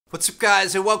What's up,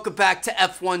 guys, and welcome back to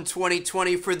F1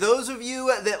 2020. For those of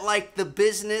you that like the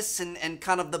business and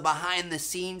kind of the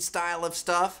behind-the-scenes style of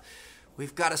stuff,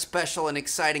 we've got a special and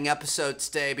exciting episode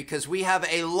today because we have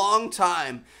a long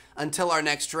time until our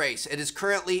next race. It is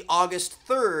currently August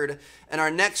 3rd, and our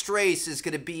next race is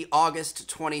going to be August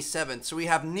 27th. So we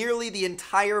have nearly the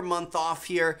entire month off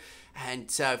here, and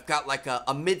I've got like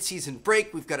a mid-season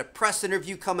break. We've got a press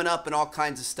interview coming up and all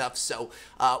kinds of stuff. So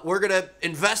we're going to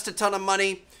invest a ton of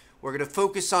money. We're going to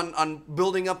focus on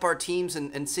building up our teams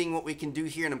and seeing what we can do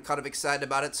here, and I'm kind of excited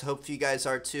about it, so hope you guys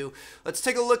are too. Let's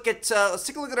take a look at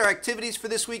our activities for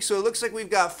this week. So it looks like we've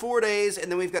got 4 days,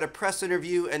 and then we've got a press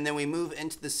interview, and then we move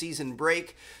into the season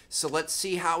break. So let's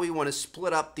see how we want to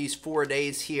split up these 4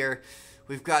 days here.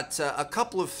 We've got a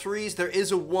couple of 3s. There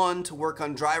is a 1 to work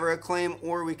on driver acclaim,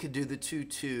 or we could do the 2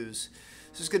 2s.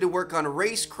 This is going to work on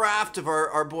racecraft of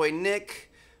our boy Nick.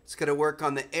 It's going to work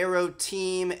on the aero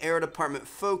team, aero department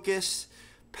focus,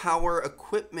 power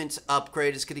equipment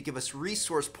upgrade is going to give us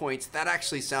resource points. That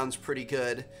actually sounds pretty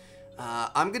good.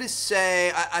 I'm going to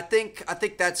say I think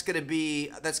that's going to be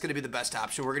the best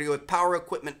option. We're going to go with power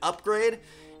equipment upgrade,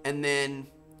 and then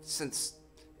since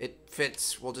it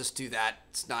fits, we'll just do that.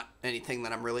 It's not anything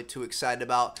that I'm really too excited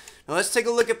about. Now let's take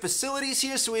a look at facilities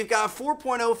here. So we've got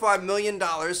 $4.05 million,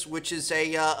 which is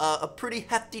a pretty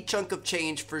hefty chunk of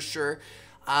change for sure.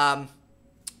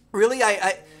 Really,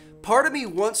 part of me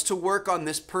wants to work on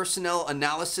this personnel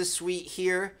analysis suite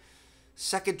here.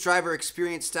 Second driver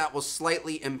experience stat will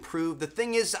slightly improve. The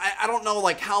thing is, I don't know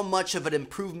like how much of an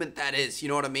improvement that is. You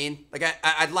know what I mean? Like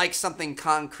I'd like something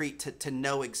concrete to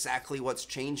know exactly what's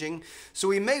changing. So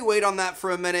we may wait on that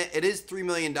for a minute. It is $3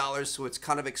 million, so it's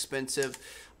kind of expensive.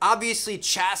 Obviously,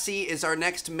 chassis is our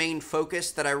next main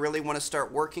focus that I really want to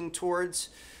start working towards.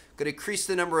 Going to increase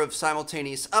the number of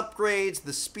simultaneous upgrades,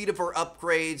 the speed of our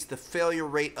upgrades, the failure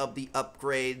rate of the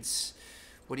upgrades.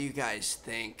 What do you guys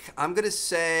think? I'm going to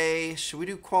say, should we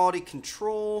do quality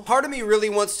control? Part of me really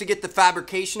wants to get the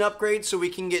fabrication upgrade so we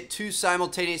can get 2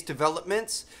 simultaneous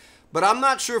developments. But I'm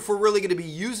not sure if we're really going to be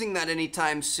using that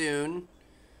anytime soon.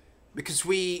 Because if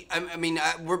we've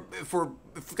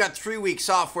got 3 weeks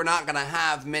off, we're not gonna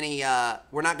have many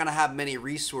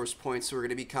resource points that we're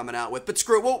gonna be coming out with. But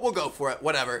screw it, we'll go for it.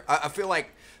 Whatever. I feel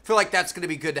like that's gonna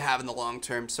be good to have in the long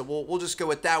term. So we'll just go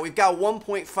with that. We've got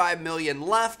 1.5 million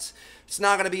left. It's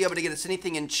not gonna be able to get us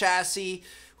anything in chassis.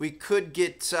 We could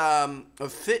get a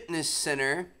fitness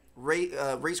center.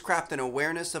 Racecraft and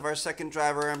awareness of our second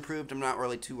driver improved. I'm not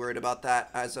really too worried about that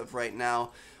as of right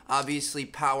now. Obviously,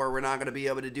 power, we're not going to be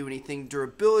able to do anything.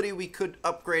 Durability, we could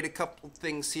upgrade a couple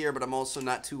things here, but I'm also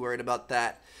not too worried about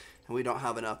that. And we don't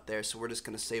have enough there, so we're just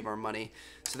going to save our money.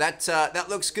 So that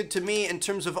looks good to me. In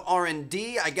terms of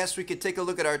R&D, I guess we could take a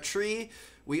look at our tree.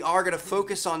 We are going to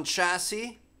focus on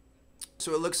chassis.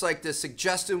 So it looks like the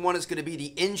suggested one is going to be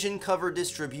the engine cover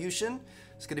distribution.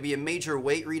 It's going to be a major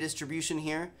weight redistribution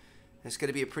here. It's going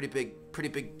to be a pretty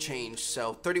big change.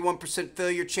 So 31%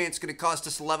 failure chance, going to cost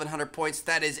us 1,100 points.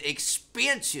 That is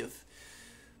expensive,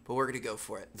 but we're going to go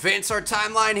for it. Advance our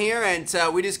timeline here, and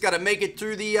we just got to make it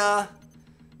through the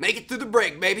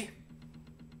break, baby.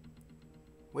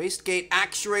 Wastegate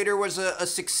actuator was a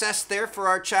success there for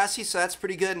our chassis, so that's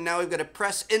pretty good. And now we've got a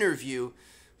press interview.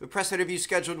 The press interview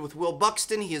scheduled with Will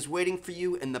Buxton. He is waiting for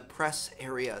you in the press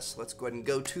area. So let's go ahead and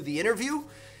go to the interview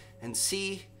and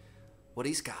see what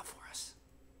he's got for us.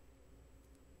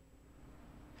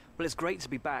 Well, it's great to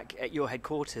be back at your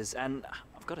headquarters, and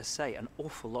I've got to say, an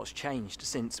awful lot's changed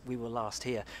since we were last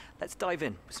here. Let's dive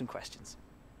in with some questions.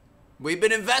 We've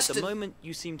been invested. At the moment,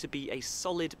 you seem to be a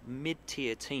solid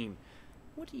mid-tier team.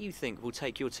 What do you think will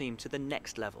take your team to the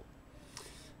next level?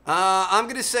 I'm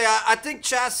going to say I think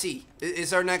chassis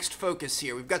is our next focus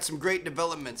here. We've got some great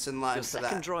developments in line for that. Your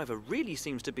second driver really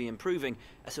seems to be improving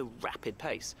at a rapid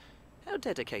pace. How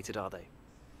dedicated are they?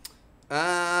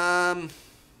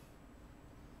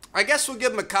 I guess we'll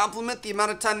give him a compliment. The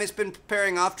amount of time they spend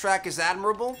preparing off track is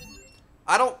admirable.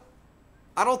 I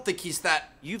don't think he's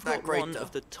that great. You've got one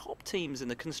of the top teams in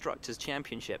the Constructors'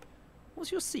 Championship.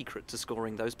 What's your secret to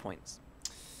scoring those points?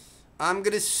 I'm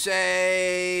gonna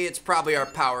say it's probably our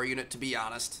power unit, to be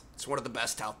honest. It's one of the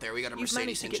best out there. We got a Mercedes engine. You've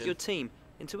managed to get your team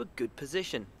into a good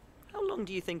position. How long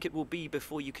do you think it will be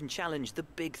before you can challenge the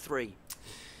big 3?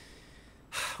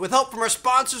 With help from our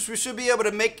sponsors, we should be able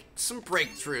to make some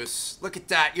breakthroughs. Look at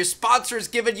that. Your sponsor is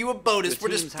giving you a bonus. We're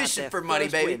just fishing for money,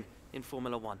 baby. Win in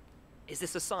Formula 1. Is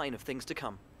this a sign of things to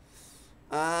come?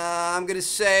 I'm going to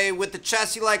say with the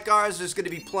chassis like ours, there's going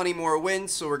to be plenty more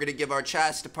wins, so we're going to give our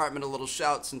chassis department a little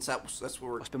shout since that's what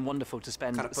we're It's been wonderful to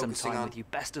spend some time with you.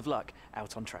 Best of luck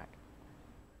out on track.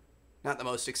 Not the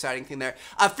most exciting thing there.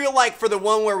 I feel like for the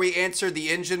one where we answered the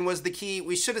engine was the key,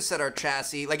 we should have said our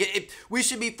chassis. Like, we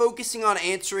should be focusing on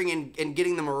answering and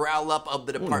getting the morale up of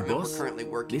the department we're currently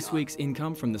working on. This week's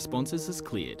income from the sponsors is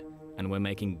cleared, and we're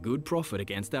making good profit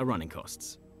against our running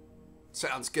costs.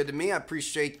 Sounds good to me. I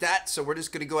appreciate that. So we're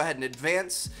just going to go ahead and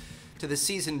advance to the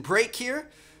season break here.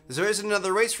 As there isn't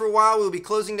another race for a while, we'll be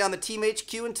closing down the Team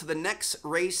HQ into the next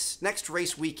race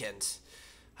weekend.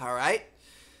 All right.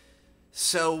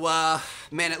 So,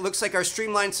 man, it looks like our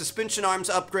streamlined suspension arms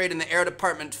upgrade in the air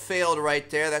department failed right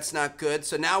there. That's not good.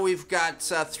 So now we've got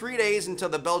 3 days until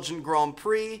the Belgian Grand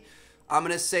Prix. I'm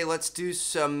going to say let's do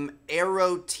some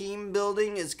aero team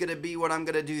building is going to be what I'm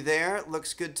going to do there.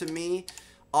 Looks good to me.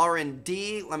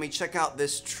 R&D. Let me check out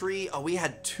this tree. Oh, we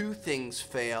had 2 things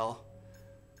fail.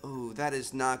 Ooh, that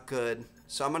is not good.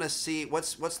 So I'm going to see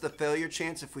what's the failure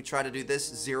chance if we try to do this.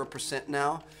 0%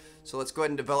 now. So let's go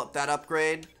ahead and develop that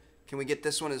upgrade. Can we get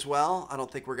this one as well? I don't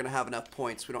think we're going to have enough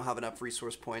points. We don't have enough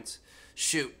resource points.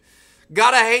 Shoot.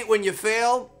 Gotta hate when you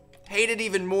fail. Hate it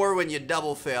even more when you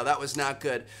double fail. That was not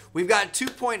good. We've got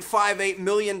 $2.58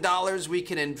 million we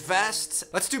can invest.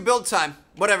 Let's do build time.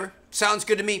 Whatever. Sounds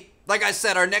good to me. Like I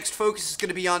said, our next focus is going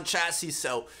to be on chassis,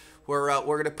 so we're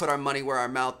going to put our money where our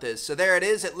mouth is. So there it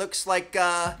is. It looks like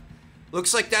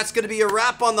that's going to be a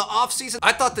wrap on the off season.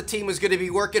 I thought the team was going to be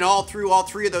working all through all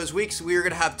 3 of those weeks. We were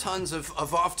going to have tons of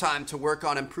off time to work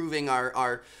on improving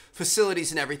our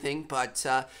facilities and everything, but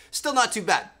still not too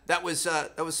bad. That was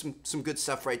some good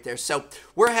stuff right there. So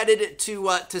we're headed to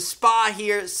Spa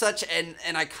here. Such an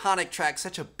iconic track,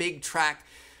 such a big track.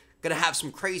 Gonna have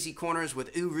some crazy corners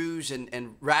with Eau Rouge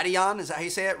and Radion. Is that how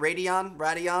you say it?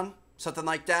 Radion, something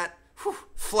like that. Whew.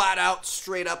 Flat out,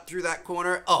 straight up through that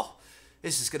corner. Oh.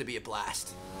 This is going to be a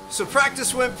blast. So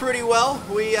practice went pretty well.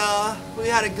 We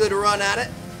had a good run at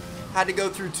it. Had to go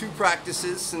through 2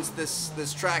 practices since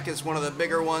this track is one of the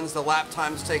bigger ones. The lap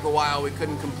times take a while. We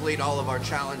couldn't complete all of our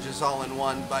challenges all in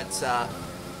one, but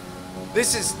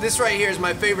this right here is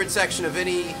my favorite section of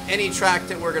any track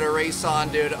that we're going to race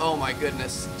on, dude. Oh my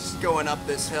goodness. Just going up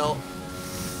this hill.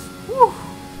 Whew.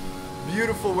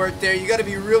 Beautiful work there. You got to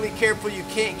be really careful. You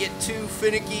can't get too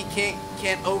finicky.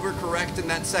 Can't overcorrect in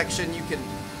that section. You can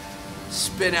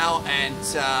spin out and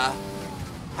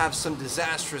have some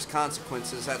disastrous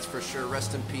consequences. That's for sure.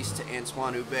 Rest in peace to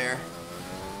Antoine Hubert.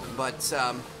 But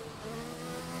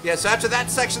yeah. So after that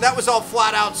section, that was all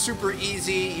flat out super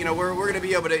easy. You know, we're going to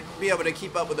be able to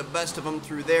keep up with the best of them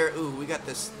through there. Ooh, we got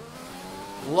this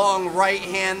long right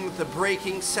hand with the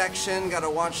braking section. Got to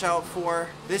watch out for.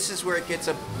 This is where it gets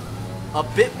a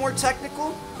bit more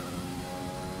technical,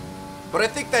 but I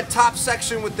think that top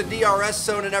section with the DRS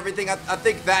zone and everything, I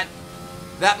think that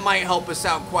might help us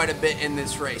out quite a bit in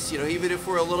this race. You know, even if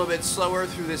we're a little bit slower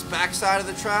through this backside of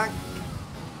the track,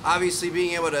 obviously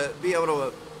being able to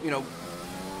you know,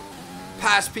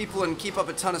 pass people and keep up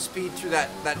a ton of speed through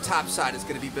that top side is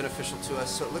going to be beneficial to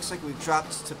us. So it looks like we've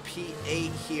dropped to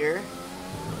P8 here.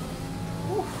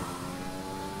 Whew.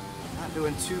 Not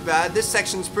doing too bad. This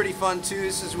section's pretty fun too.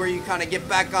 This is where you kind of get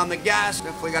back on the gas.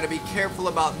 Definitely got to be careful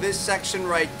about this section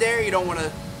right there. You don't want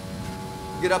to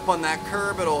get up on that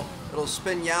curb. It'll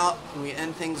spin you out. And we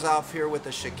end things off here with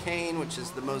a chicane, which is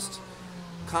the most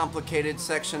complicated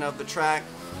section of the track.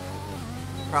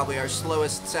 Probably our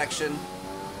slowest section.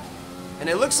 And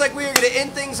it looks like we are going to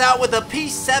end things out with a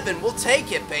P7. We'll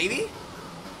take it, baby.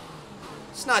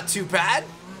 It's not too bad.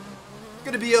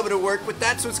 Going to be able to work with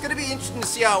that, so it's going to be interesting to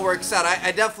see how it works out.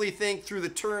 I definitely think through the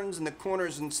turns and the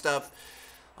corners and stuff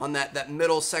on that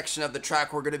middle section of the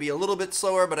track we're going to be a little bit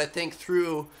slower, but I think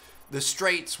through the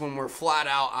straights when we're flat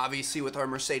out, obviously with our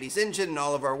Mercedes engine and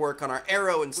all of our work on our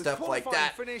aero and stuff like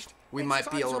that, we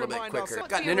might be a little bit quicker.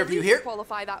 Got an interview here.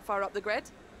 Qualify that far up the grid?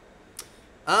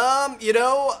 You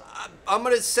know, I'm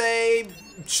going to say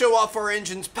show off our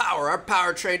engine's power. Our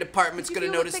powertrain department's going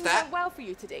to notice that. Went well for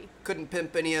you today? Couldn't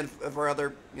pimp any of our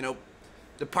other, you know,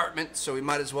 departments, so we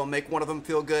might as well make one of them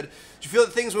feel good. Did you feel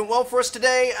that things went well for us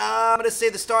today? I'm going to say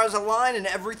the stars aligned and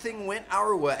everything went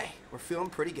our way. We're feeling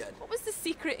pretty good. What was the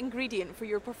secret ingredient for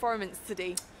your performance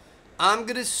today? I'm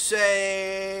going to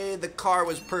say the car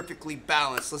was perfectly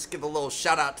balanced. Let's give a little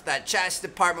shout out to that chassis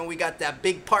department. We got that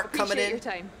big part coming in. Appreciate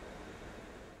your time.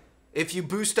 If you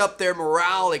boost up their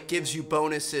morale, it gives you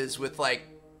bonuses with like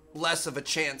less of a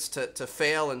chance to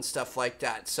fail and stuff like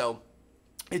that. So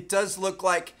it does look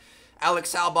like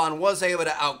Alex Albon was able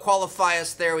to out-qualify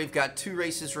us there. We've got 2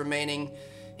 races remaining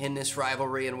in this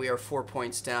rivalry, and we are 4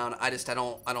 points down. I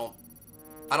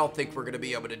don't think we're going to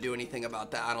be able to do anything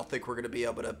about that. I don't think we're going to be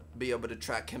able to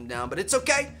track him down, but it's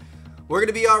okay. We're going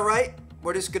to be all right.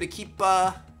 We're just going to keep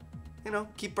you know,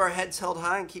 keep our heads held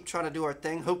high and keep trying to do our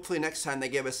thing. Hopefully next time they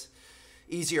give us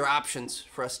easier options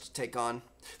for us to take on.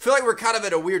 I feel like we're kind of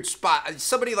at a weird spot.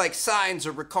 Somebody like Sainz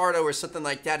or Ricciardo or something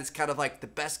like that is kind of like the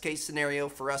best case scenario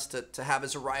for us to have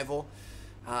as a rival.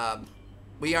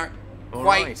 We aren't All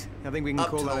quite right. I think we can up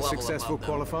call to the that a level successful above them.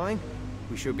 qualifying.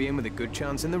 We should be in with a good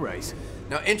chance in the race.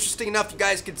 Now, interesting enough, you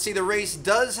guys can see the race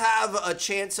does have a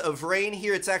chance of rain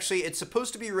here. It's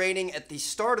supposed to be raining at the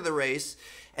start of the race,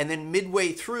 and then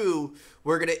midway through,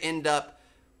 we're going to end up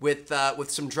with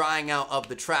some drying out of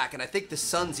the track. And I think the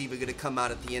sun's even going to come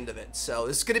out at the end of it. So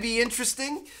this is going to be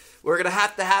interesting. We're going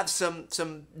to have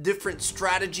some different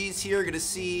strategies here. We're going to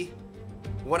see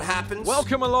what happens.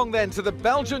 Welcome along then to the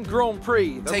Belgian Grand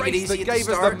Prix, the Take it race easy that at the gave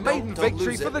us start. the maiden Don't victory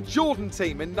lose for it. the Jordan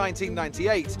team in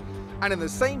 1998. And in the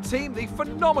same team, the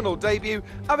phenomenal debut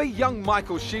of a young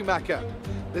Michael Schumacher.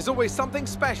 There's always something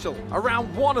special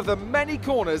around one of the many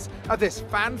corners of this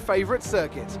fan-favourite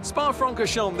circuit.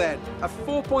 Spa-Francorchamps then, a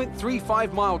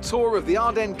 4.35-mile tour of the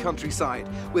Ardennes countryside,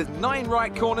 with 9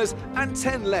 right corners and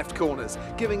 10 left corners,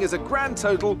 giving us a grand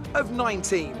total of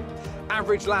 19.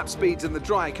 Average lap speeds in the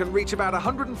dry can reach about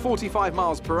 145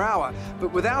 miles per hour,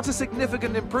 but without a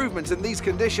significant improvement in these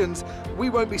conditions, we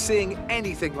won't be seeing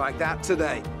anything like that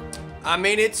today. I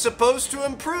mean, it's supposed to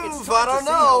improve. It's I time to don't see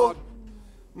know. how-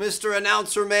 Mr.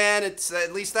 Announcer Man, it's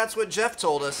at least that's what Jeff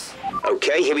told us.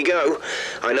 Okay, here we go.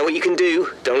 I know what you can do.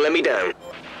 Don't let me down.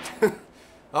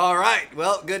 All right.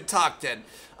 Well, good talk then.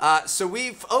 So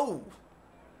we've... Oh.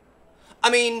 I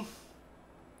mean,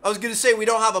 I was going to say we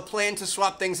don't have a plan to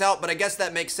swap things out, but I guess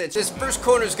that makes sense. This first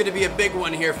corner is going to be a big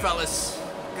one here, fellas.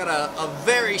 Got a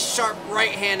very sharp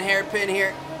right-hand hairpin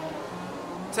here.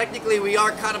 Technically, we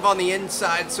are kind of on the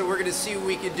inside, so we're going to see what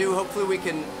we can do. Hopefully, we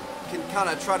can kind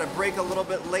of try to break a little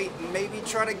bit late and maybe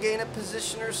try to gain a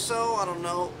position or so. I don't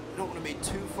know. We don't want to be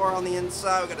too far on the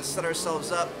inside. We've got to set ourselves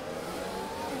up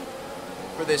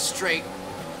for this straight.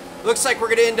 Looks like we're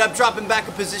going to end up dropping back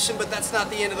a position, but that's not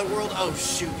the end of the world. Oh,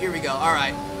 shoot. Here we go. All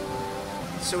right.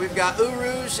 So we've got Eau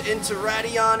Rouge into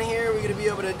Radion here. We're going to be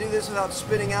able to do this without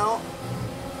spinning out.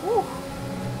 Woo.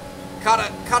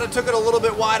 Kind of took it a little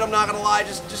bit wide, I'm not going to lie.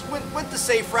 Just went the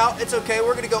safe route. It's okay.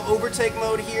 We're going to go overtake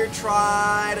mode here.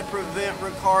 Try to prevent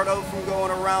Ricciardo from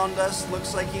going around us.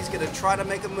 Looks like he's going to try to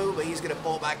make a move, but he's going to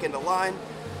pull back into line.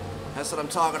 That's what I'm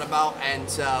talking about. And,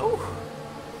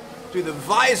 dude, the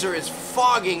visor is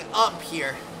fogging up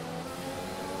here.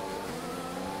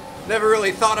 Never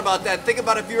really thought about that. Think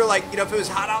about if you were like, you know, if it was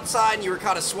hot outside and you were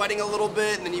kind of sweating a little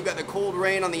bit, and then you've got the cold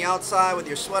rain on the outside with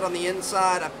your sweat on the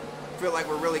inside. I feel like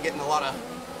we're really getting a lot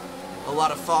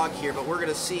of fog here, but we're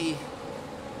gonna see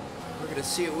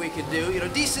what we can do. You know,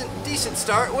 decent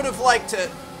start. Would have liked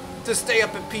to stay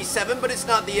up at P7, but it's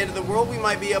not the end of the world. We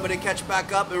might be able to catch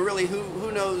back up, and really,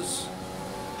 who knows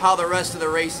how the rest of the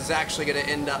race is actually gonna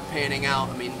end up panning out.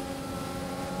 I mean,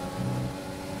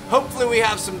 hopefully we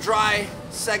have some dry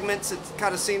segments. It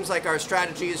kind of seems like our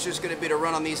strategy is just gonna be to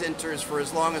run on these inters for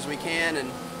as long as we can,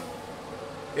 and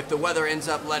if the weather ends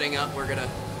up letting up, we're gonna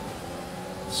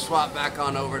swap back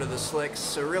on over to the slicks.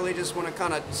 So really just want to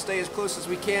kind of stay as close as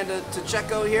we can to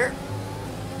Checo here.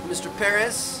 Mr.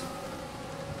 Perez.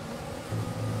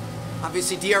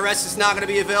 Obviously DRS is not going to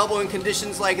be available in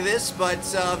conditions like this, but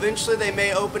eventually they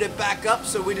may open it back up,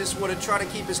 so we just want to try to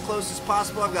keep as close as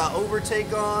possible. I've got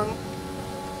overtake on.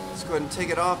 Let's go ahead and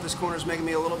take it off. This corner's making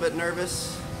me a little bit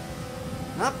nervous.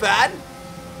 Not bad.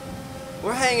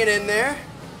 We're hanging in there.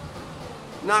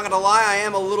 Not gonna lie, I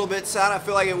am a little bit sad. I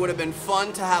feel like it would have been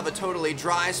fun to have a totally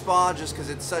dry Spa just because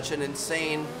it's such an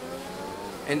insane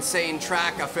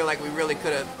track. I feel like we really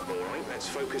could have Alright, let's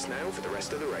focus now for the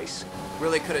rest of the race.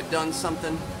 done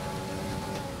something.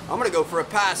 I'm gonna go for a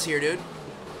pass here, dude.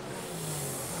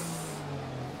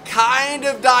 Kind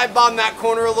of dive bombed that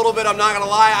corner a little bit, I'm not gonna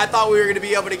lie. I thought we were gonna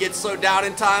be able to get slowed down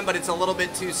in time, but it's a little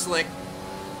bit too slick.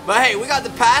 But hey, we got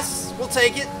the pass. We'll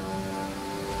take it.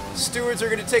 Stewards are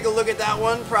going to take a look at that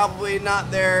one. Probably not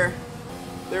their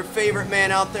favorite man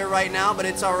out there right now, but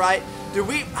it's all right. Dude,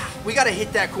 we got to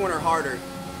hit that corner harder.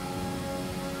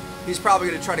 He's probably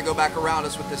going to try to go back around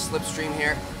us with this slipstream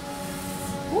here.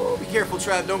 Woo, be careful,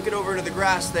 Trev. Don't get over into the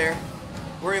grass there.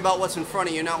 Worry about what's in front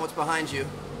of you, not what's behind you.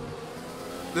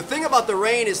 The thing about the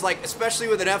rain is, like, especially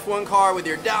with an F1 car with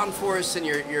your downforce and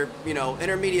your you know,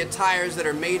 intermediate tires that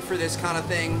are made for this kind of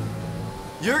thing,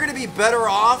 you're gonna be better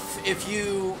off if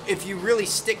you really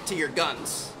stick to your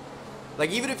guns. Like,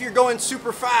 even if you're going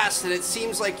super fast and it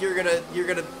seems like you're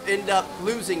gonna end up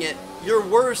losing it, you're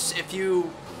worse if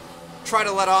you try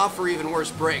to let off, or even worse,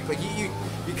 brake. Like, you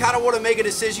kind of want to make a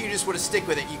decision. You just want to stick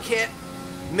with it. You can't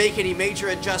make any major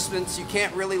adjustments. You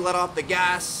can't really let off the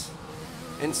gas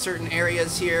in certain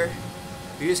areas here.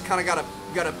 You just kind of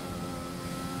gotta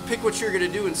pick what you're gonna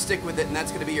do and stick with it, and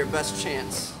that's gonna be your best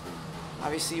chance.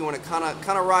 Obviously, you want to kind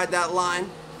of ride that line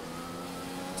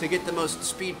to get the most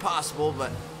speed possible,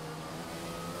 but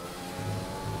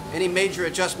any major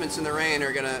adjustments in the rain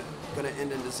are gonna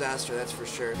end in disaster, that's for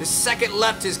sure. This second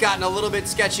left has gotten a little bit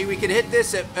sketchy. We can hit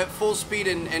this at full speed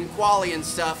and quali and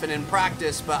stuff and in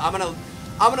practice, but I'm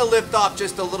gonna lift off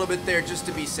just a little bit there just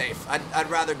to be safe. I'd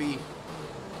rather be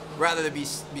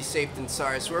safe than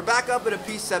sorry. So we're back up at a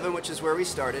P7, which is where we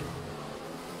started,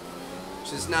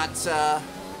 which is not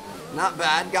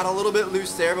bad. Got a little bit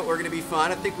loose there, but we're going to be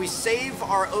fine. I think we save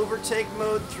our overtake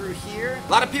mode through here.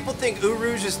 A lot of people think Eau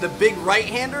Rouge is the big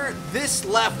right-hander. This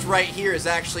left right here is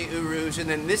actually Eau Rouge, and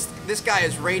then this guy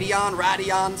is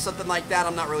Radion, something like that.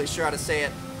 I'm not really sure how to say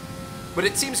it. But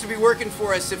it seems to be working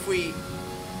for us if we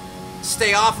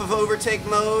stay off of overtake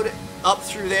mode up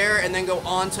through there and then go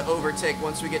on to overtake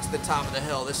once we get to the top of the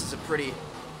hill. This is a pretty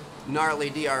gnarly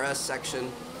DRS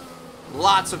section.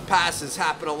 Lots of passes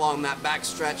happen along that back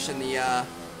stretch and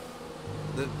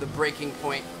the braking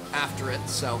point after it.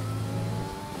 So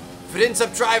if it ends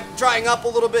up drying up a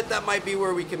little bit, that might be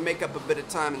where we can make up a bit of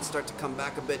time and start to come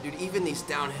back a bit. Dude, even these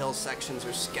downhill sections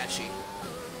are sketchy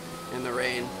in the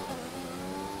rain.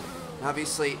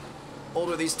 Obviously,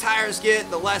 older these tires get,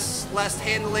 the less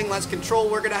handling, less control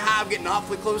we're gonna have, getting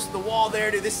awfully close to the wall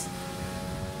there. Dude, this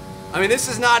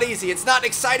is not easy. It's not an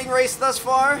exciting race thus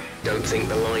far. Don't think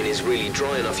the line is really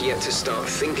dry enough yet to start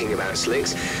thinking about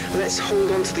slicks. Let's hold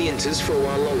on to the inters for a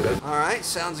while longer. All right,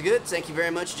 sounds good. Thank you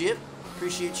very much, Jip.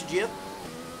 Appreciate you, Jip.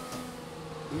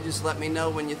 You just let me know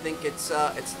when you think it's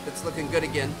looking good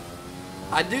again.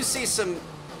 I do see some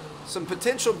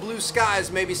potential blue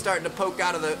skies maybe starting to poke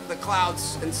out of the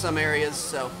clouds in some areas,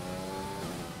 so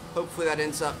hopefully that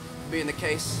ends up being the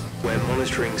case. We're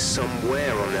monitoring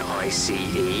somewhere on the ICE.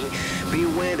 Be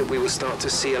aware that we will start to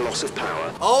see a loss of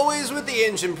power. Always with the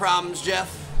engine problems,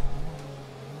 Jeff.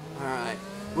 All right,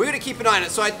 we're gonna keep an eye on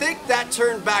it. So I think that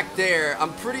turn back there,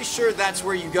 I'm pretty sure that's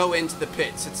where you go into the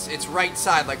pits. It's right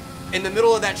side, like in the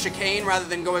middle of that chicane, rather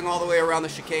than going all the way around the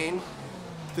chicane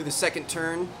through the second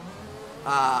turn.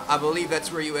 I believe that's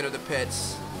where you enter the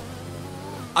pits.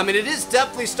 I mean, it is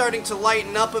definitely starting to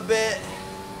lighten up a bit.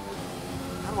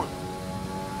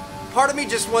 Part of me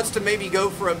just wants to maybe go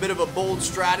for a bit of a bold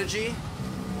strategy.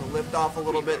 I'll lift off a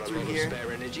little bit through here.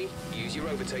 Spare energy. Use your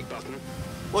overtake button.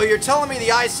 Well, you're telling me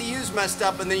the ICU's messed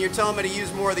up, and then you're telling me to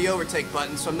use more of the overtake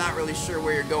button, so I'm not really sure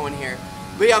where you're going here.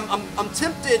 But yeah, I'm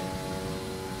tempted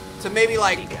to maybe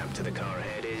like The gap to the car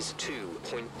ahead is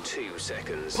 2.2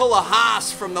 seconds. pull a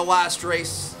Haas from the last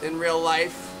race in real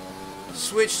life,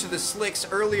 switch to the slicks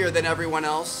earlier than everyone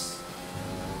else.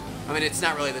 I mean, it's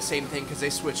not really the same thing because they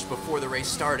switched before the race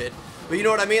started. But you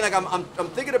know what I mean? Like, I'm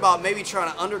thinking about maybe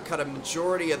trying to undercut a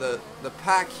majority of the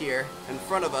pack here in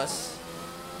front of us.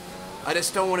 I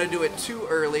just don't want to do it too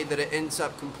early that it ends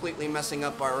up completely messing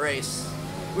up our race.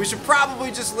 We should probably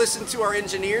just listen to our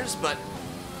engineers, but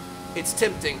it's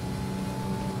tempting.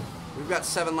 We've got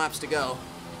 7 laps to go,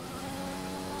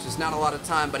 which is not a lot of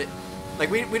time, but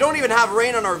we don't even have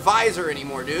rain on our visor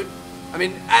anymore, dude. I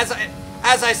mean, as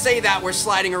I say that, we're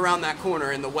sliding around that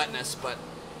corner in the wetness, but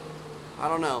I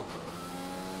don't know.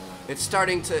 It's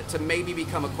starting to maybe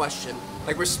become a question.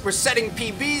 Like, we're setting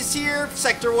PBs here.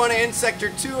 Sector 1 and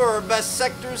Sector 2 are our best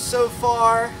sectors so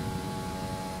far.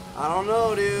 I don't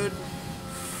know, dude.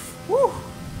 Woo!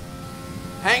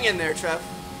 Hang in there, Trev.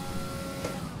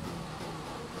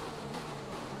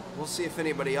 We'll see if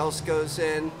anybody else goes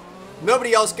in.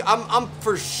 Nobody else. I'm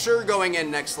for sure going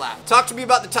in next lap. Talk to me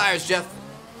about the tires, Jeff.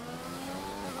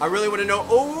 I really want to know.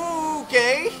 Oh,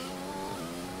 okay.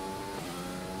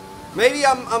 Maybe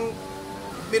I'm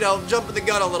you know, jumping the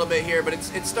gun a little bit here, but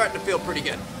it's starting to feel pretty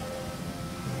good.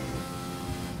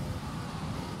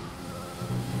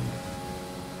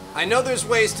 I know there's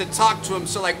ways to talk to him,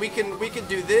 so like we can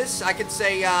do this. I could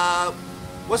say,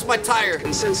 what's my tire?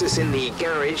 Consensus in the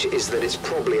garage is that it's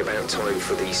probably about time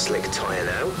for the slick tire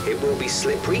now. It will be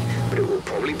slippery, but it will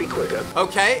probably be quicker.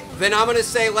 Okay, then I'm gonna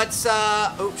say let's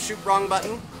oh, shoot, wrong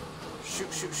button.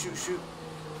 Shoot.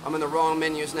 I'm in the wrong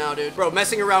menus now, dude. Bro,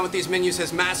 messing around with these menus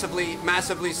has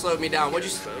massively slowed me down. What'd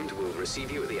you say? Confirmed, we'll receive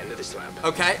you at the end of this lap.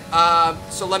 Okay,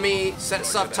 so let me set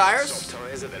soft tires. Soft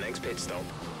tires at the next pit stop.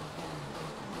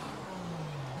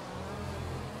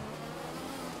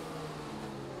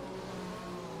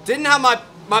 Didn't have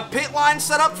my pit line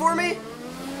set up for me?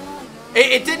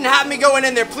 It didn't have me going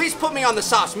in there. Please put me on the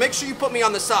softs. Make sure you put me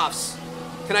on the softs.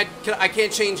 I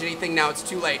can't change anything now. It's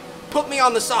too late. Put me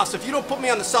on the softs. If you don't put me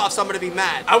on the softs, I'm going to be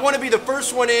mad. I want to be the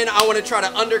first one in. I want to try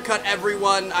to undercut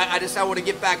everyone. I want to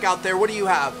get back out there. What do you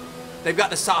have? They've got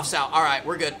the softs out. All right,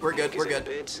 we're good. We're good. Nick We're is in good.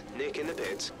 the pits. Nick in the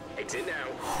pits. Exit now.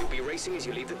 You'll be racing as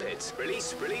you leave the pits.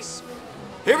 Release, release.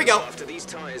 Here we go. After these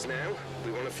tires now,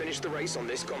 we want to finish the race on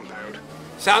this compound.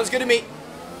 Sounds good to me.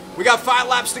 We got 5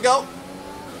 laps to go.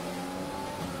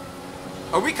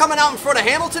 Are we coming out in front of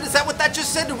Hamilton? Is that what that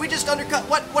just said? Did we just undercut?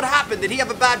 What happened? Did he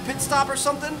have a bad pit stop or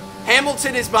something?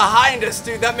 Hamilton is behind us,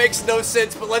 dude. That makes no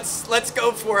sense, but let's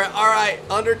go for it. All right,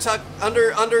 undercut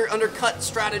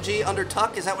strategy.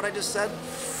 Undertuck, is that what I just said?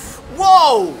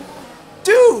 Whoa!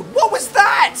 Dude, what was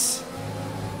that?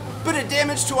 Bit of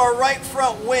damage to our right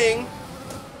front wing.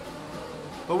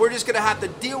 But we're just gonna have to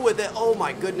deal with it. Oh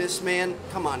my goodness, man.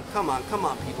 Come on, come on, come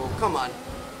on, people, come on.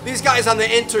 These guys on the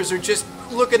inters are just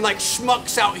looking like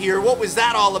schmucks out here. What was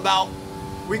that all about?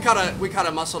 We kind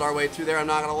of muscled our way through there, I'm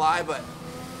not gonna lie, but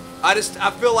I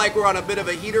feel like we're on a bit of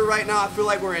a heater right now. I feel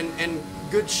like we're in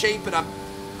good shape, and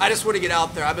I just want to get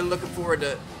out there. I've been looking forward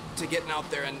to getting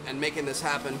out there and making this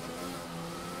happen.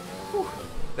 Whew.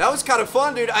 That was kind of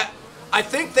fun, dude. I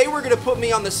think they were gonna put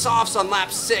me on the softs on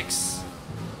lap 6.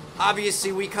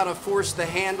 Obviously, we kind of forced the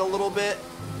hand a little bit.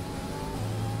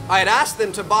 I had asked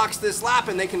them to box this lap,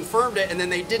 and they confirmed it, and then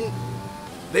they didn't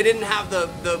have the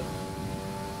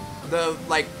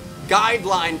like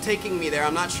guideline taking me there.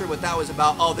 I'm not sure what that was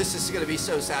about. Oh, this is gonna be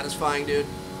so satisfying, dude.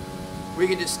 We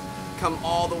can just come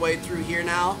all the way through here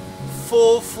now.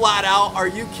 Full flat out. Are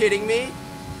you kidding me?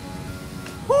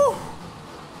 Whew.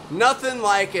 Nothing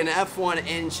like an F1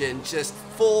 engine. Just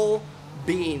full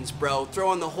beans, bro.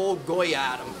 Throwing the whole Goya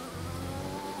at them.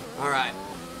 All right.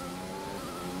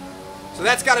 So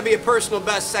that's got to be a personal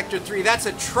best sector 3. That's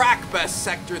a track best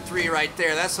sector 3 right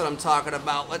there. That's what I'm talking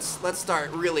about. Let's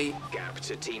start really. Gap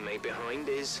to teammate behind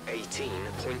is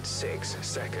 18.6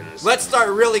 seconds. Let's start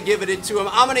really giving it to him.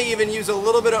 I'm gonna even use a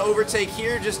little bit of overtake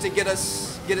here just to get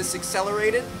us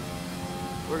accelerated.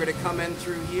 We're gonna come in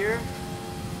through here.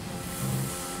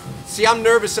 See, I'm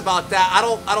nervous about that. I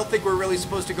don't think we're really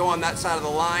supposed to go on that side of the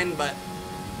line, but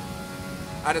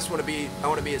I want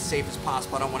to be as safe as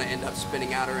possible. I don't want to end up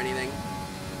spinning out or anything.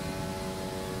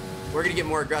 We're gonna get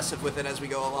more aggressive with it as we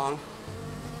go along.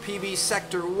 PB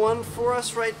sector 1 for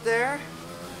us right there.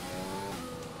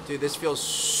 Dude, this feels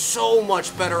so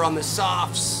much better on the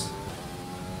softs.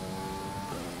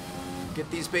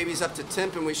 Get these babies up to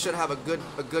temp, and we should have a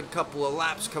good couple of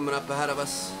laps coming up ahead of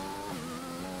us.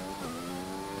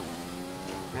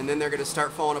 And then they're gonna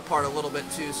start falling apart a little bit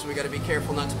too, so we gotta be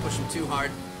careful not to push them too hard.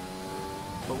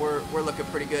 But we're looking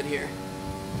pretty good here.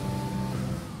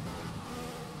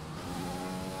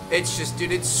 It's just,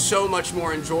 dude, it's so much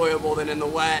more enjoyable than in the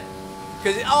wet.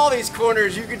 Because all these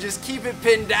corners, you can just keep it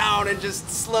pinned down and just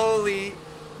slowly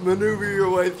maneuver your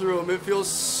way through them. It feels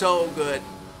so good.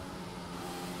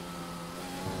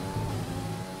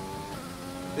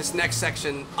 This next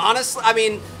section, honestly, I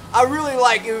mean, I really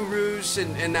like Eau Rouge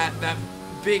and that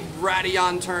big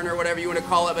Radeon turn or whatever you want to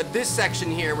call it, but this section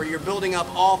here where you're building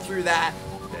up all through that.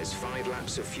 There's 5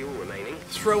 laps of fuel remaining.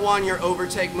 Throw on your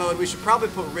overtake mode. We should probably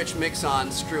put Rich Mix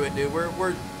on. Screw it, dude.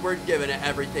 We're giving it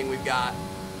everything we've got.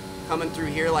 Coming through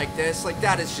here like this, like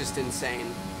that is just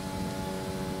insane.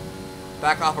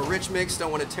 Back off a Rich Mix. Don't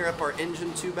want to tear up our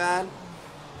engine too bad.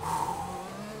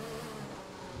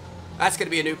 That's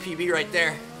gonna be a new PB right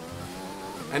there.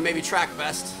 And maybe track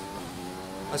best.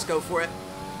 Let's go for it.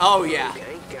 Oh yeah.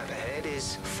 Okay, gap ahead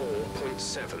is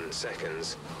 4.7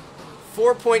 seconds.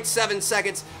 4.7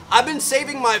 seconds. I've been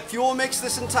saving my fuel mix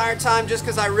this entire time just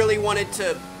because I really wanted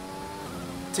to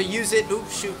use it.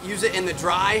 Oops, shoot, use it in the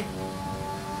dry.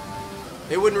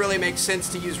 It wouldn't really make sense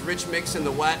to use Rich Mix in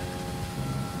the wet.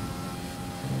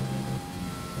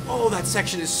 Oh, that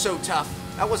section is so tough.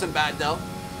 That wasn't bad though.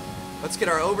 Let's get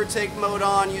our overtake mode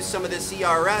on, use some of this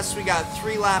ERS. We got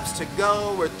 3 laps to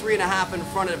go. We're 3.5 in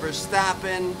front of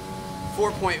Verstappen,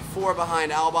 4.4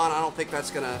 behind Albon. I don't think that's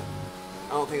gonna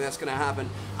happen.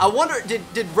 I wonder,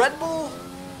 did Red Bull,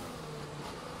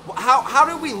 how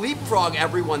did we leapfrog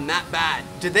everyone that bad?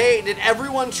 Did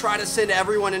everyone try to send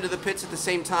everyone into the pits at the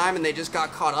same time and they just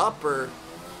got caught up, or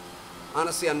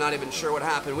honestly, I'm not even sure what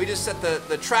happened. We just set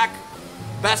the track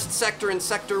best sector in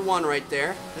sector 1 right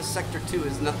there. This sector 2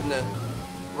 is nothing to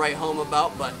write home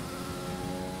about, but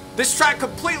this track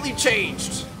completely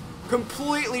changed.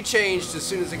 Completely changed as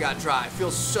soon as it got dry. It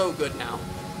feels so good now.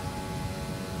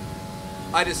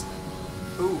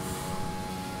 Oof.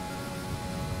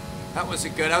 That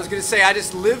wasn't good. I was gonna say I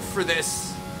just lived for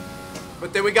this.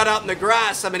 But then we got out in the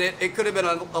grass. I mean, it could have been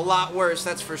a lot worse,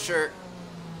 that's for sure.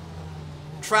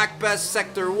 Track best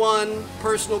sector 1,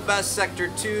 personal best sector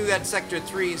 2. That sector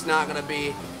 3 is not gonna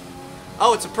be.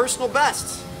 Oh, it's a personal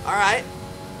best. All right.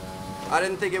 I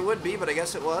didn't think it would be, but I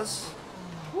guess it was.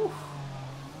 Whew.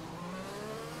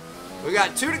 We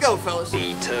got 2 to go, fellas.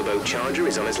 The turbocharger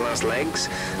is on its last legs.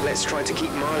 Let's try to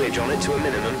keep mileage on it to a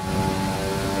minimum.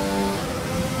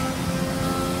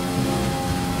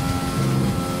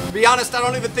 To be honest, I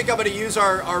don't even think I'm going to use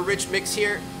our rich mix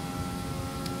here.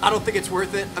 I don't think it's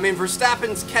worth it. I mean,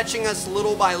 Verstappen's catching us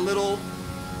little by little.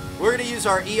 We're going to use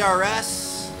our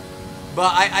ERS,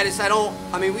 but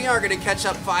I mean, we are going to catch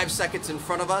up 5 seconds in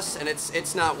front of us, and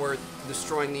it's not worth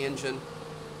destroying the engine.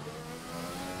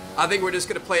 I think we're just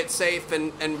going to play it safe,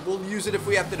 and we'll use it if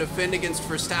we have to defend against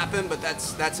Verstappen, but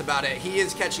that's about it. He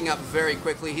is catching up very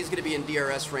quickly. He's going to be in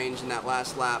DRS range in that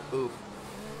last lap. Ooh,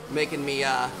 making me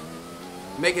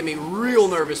real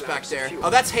nervous back there. Oh,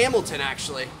 that's Hamilton,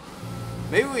 actually.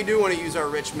 Maybe we do want to use our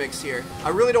rich mix here. I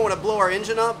really don't want to blow our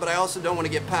engine up, but I also don't want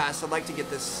to get past. I'd like to get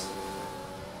this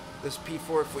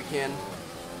P4 if we can.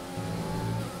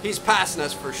 He's passing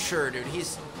us for sure, dude.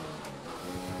 He's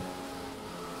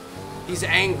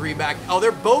angry back. Oh,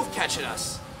 they're both catching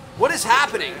us. What is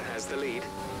happening? Has the lead.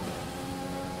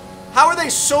 How are they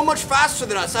so much faster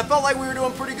than us? I felt like we were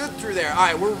doing pretty good through there. All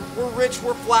right, we're rich.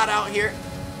 We're flat out here.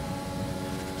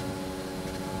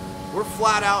 We're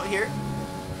flat out here.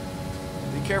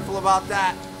 Be careful about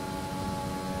that.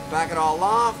 Back it all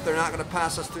off. They're not going to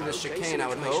pass us through the chicane, I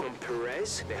would hope. On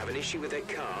Perez. They have an issue with their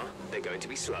car. They're going to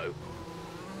be slow.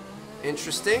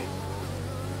 Interesting.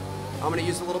 I'm going to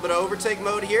use a little bit of overtake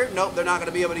mode here. Nope, they're not going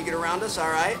to be able to get around us. All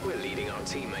right. We're leading our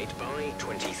teammate by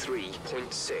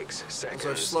 23.6 seconds. That's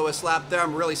our slowest lap there.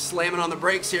 I'm really slamming on the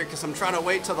brakes here because I'm trying to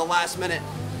wait till the last minute.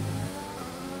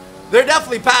 They're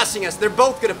definitely passing us. They're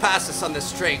both going to pass us on this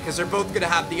straight because they're both going to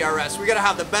have DRS. We're going to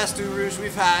have the best Eau Rouge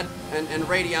we've had and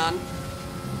Radeon.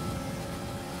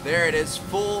 There it is.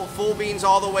 Full beans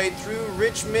all the way through.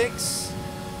 Rich mix.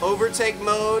 Overtake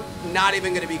mode. Not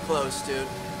even going to be close, dude.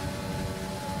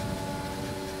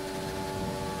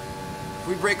 If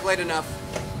we brake late enough,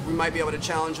 we might be able to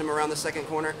challenge him around the second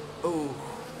corner. Ooh.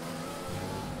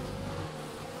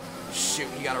 Shoot,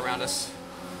 he got around us.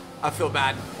 I feel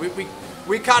bad.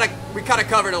 We kind of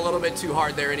covered a little bit too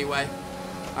hard there anyway.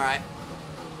 All right.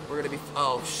 We're going to be...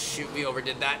 Oh, shoot. We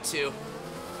overdid that too.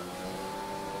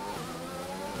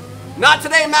 Not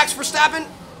today, Max Verstappen.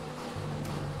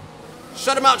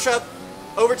 Shut him out, Trev.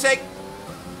 Overtake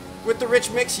with the rich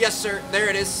mix. Yes, sir. There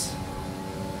it is.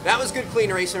 That was good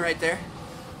clean racing right there.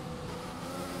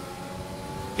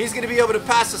 He's going to be able to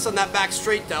pass us on that back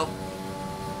straight, though.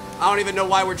 I don't even know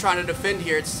why we're trying to defend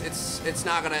here. It's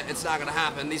not gonna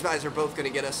happen. These guys are both gonna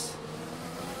get us.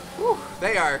 Whew,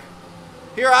 they are.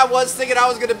 Here I was thinking I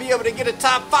was gonna be able to get a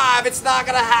top 5. It's not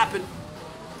gonna happen.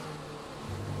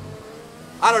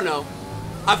 I don't know.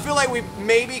 I feel like we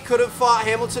maybe could have fought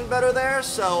Hamilton better there.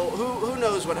 So who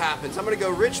knows what happens? I'm gonna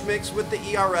go rich mix with the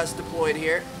ERS deployed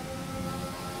here.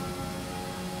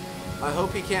 I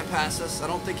hope he can't pass us. I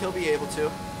don't think he'll be able to.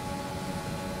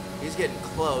 He's getting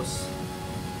close.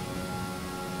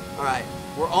 All right,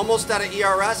 we're almost out of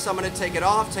ERS, so I'm going to take it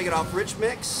off rich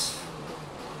mix.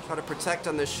 Try to protect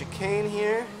on this chicane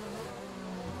here.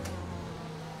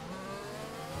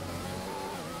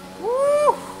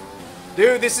 Woo!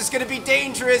 Dude, this is going to be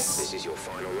dangerous. This is your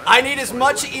final lap. I need as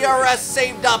much ERS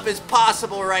saved up as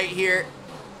possible right here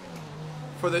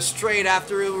for the straight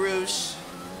after Eau Rouge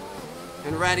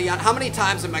and Radeon. How many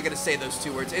times am I going to say those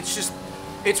 2 words? It's just,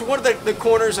 it's one of the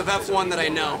corners of F1 that I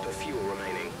know.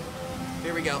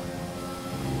 Here we go.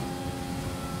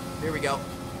 Here we go.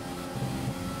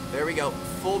 There we go.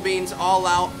 Full beans all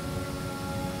out.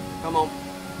 Come on.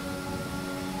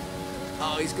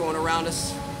 Oh, he's going around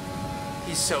us.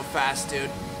 He's so fast,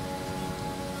 dude.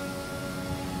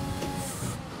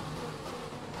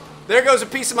 There goes a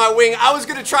piece of my wing. I was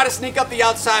going to try to sneak up the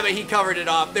outside, but he covered it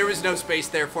off. There was no space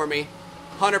there for me.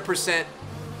 100%.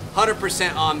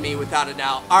 100% on me, without a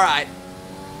doubt. All right.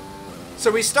 So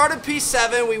we started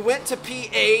P7, we went to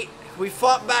P8, we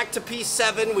fought back to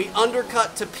P7, we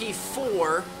undercut to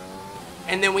P4,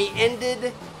 and then we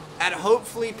ended at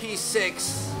hopefully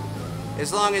P6,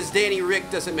 as long as Danny Rick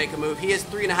doesn't make a move. He is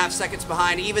 3.5 seconds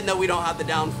behind, even though we don't have the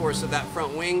downforce of that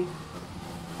front wing.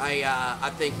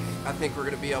 I think we're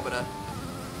gonna be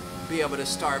able to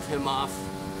starve him off.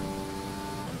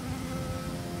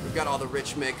 We've got all the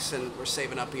rich mix, and we're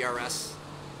saving up ERS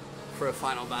for a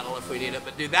final battle if we need it.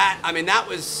 But dude, that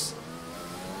was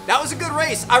a good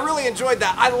race. I really enjoyed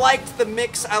that. I liked the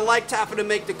mix. I liked having to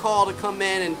make the call to come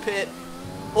in and pit.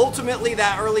 Ultimately,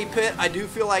 that early pit, I do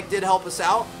feel like did help us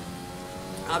out.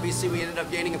 Obviously, we ended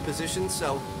up gaining a position,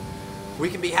 so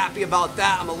we can be happy about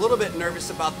that. I'm a little bit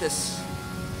nervous about this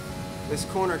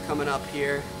corner coming up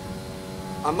here.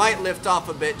 I might lift off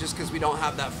a bit just because we don't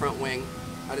have that front wing.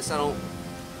 I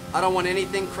don't want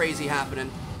anything crazy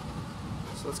happening.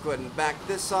 So let's go ahead and back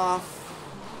this off.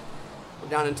 We're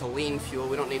down into lean fuel.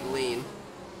 We don't need lean.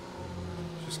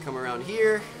 Just come around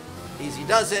here. Easy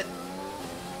does it.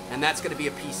 And that's going to be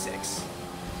a P6.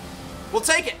 We'll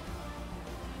take it.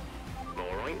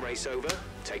 All right, race over.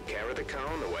 Take care of the car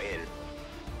on the way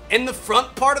in. In the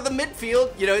front part of the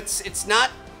midfield, you know, it's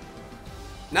not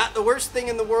the worst thing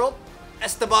in the world.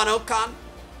 Esteban Ocon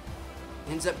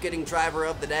ends up getting driver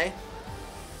of the day.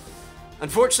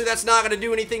 Unfortunately, that's not going to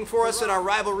do anything for us in our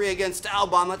rivalry against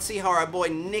Albon. Let's see how our boy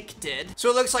Nick did.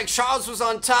 So it looks like Charles was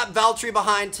on top, Valtteri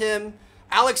behind him.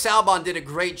 Alex Albon did a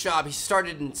great job. He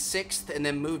started in 6th and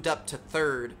then moved up to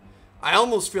 3rd. I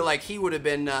almost feel like he would have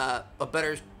been a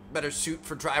better suit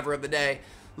for driver of the day.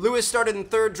 Lewis started in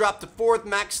 3rd, dropped to 4th.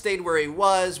 Max stayed where he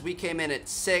was. We came in at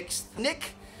 6th.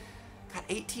 Nick got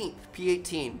 18th,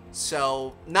 P18.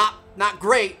 So not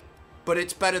great, but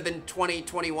it's better than 20,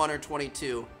 21, or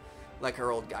 22. Like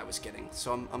our old guy was getting.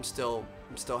 So I'm still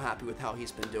happy with how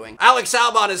he's been doing. Alex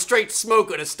Albon is straight smoke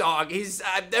with his dog. He's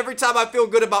every time I feel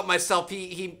good about myself,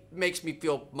 he makes me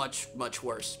feel much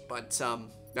worse. But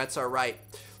that's all right.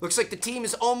 Looks like the team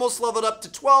is almost leveled up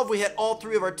to 12. We hit all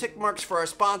 3 of our tick marks for our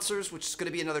sponsors, which is going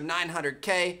to be another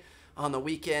 900K on the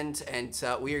weekend, and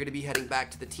we are going to be heading back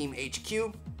to the team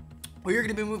HQ. We are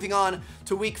going to be moving on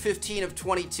to week 15 of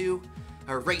 22.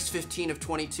 Or race 15 of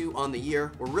 22 on the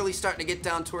year. We're really starting to get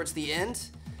down towards the end,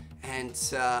 and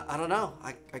I don't know.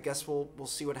 I guess we'll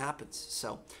see what happens.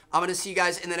 So I'm gonna see you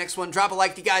guys in the next one. Drop a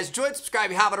like if you guys enjoyed. Subscribe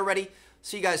if you haven't already.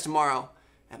 See you guys tomorrow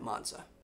at Monza.